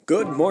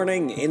Good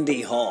morning,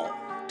 Indy Hall.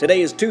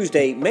 Today is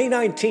Tuesday, May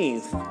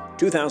 19th,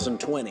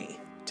 2020.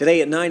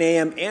 Today at 9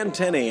 a.m. and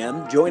 10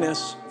 a.m., join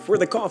us for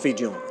the Coffee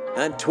Joint.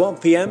 At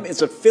 12 p.m.,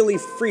 it's a Philly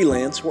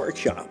Freelance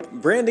Workshop,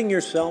 branding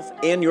yourself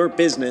and your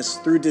business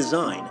through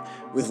design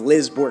with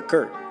Liz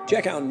Borkert.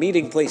 Check out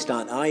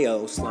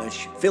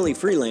meetingplace.io/Philly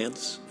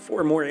Freelance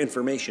for more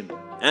information.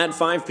 At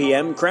 5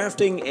 p.m.,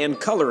 crafting and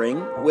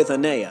coloring with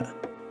Anea.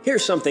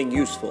 Here's something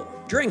useful.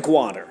 Drink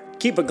water.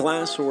 Keep a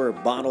glass or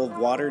bottle of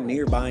water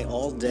nearby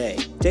all day.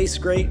 Tastes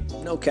great,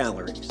 no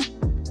calories.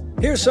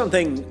 Here's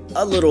something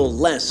a little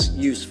less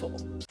useful.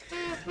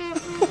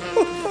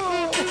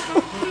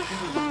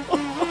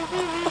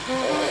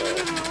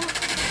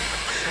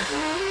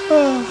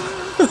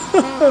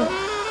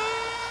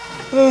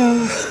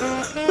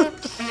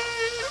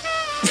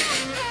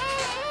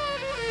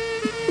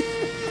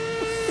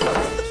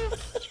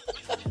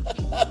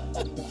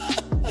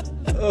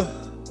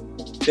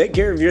 Take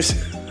care of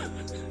yourself.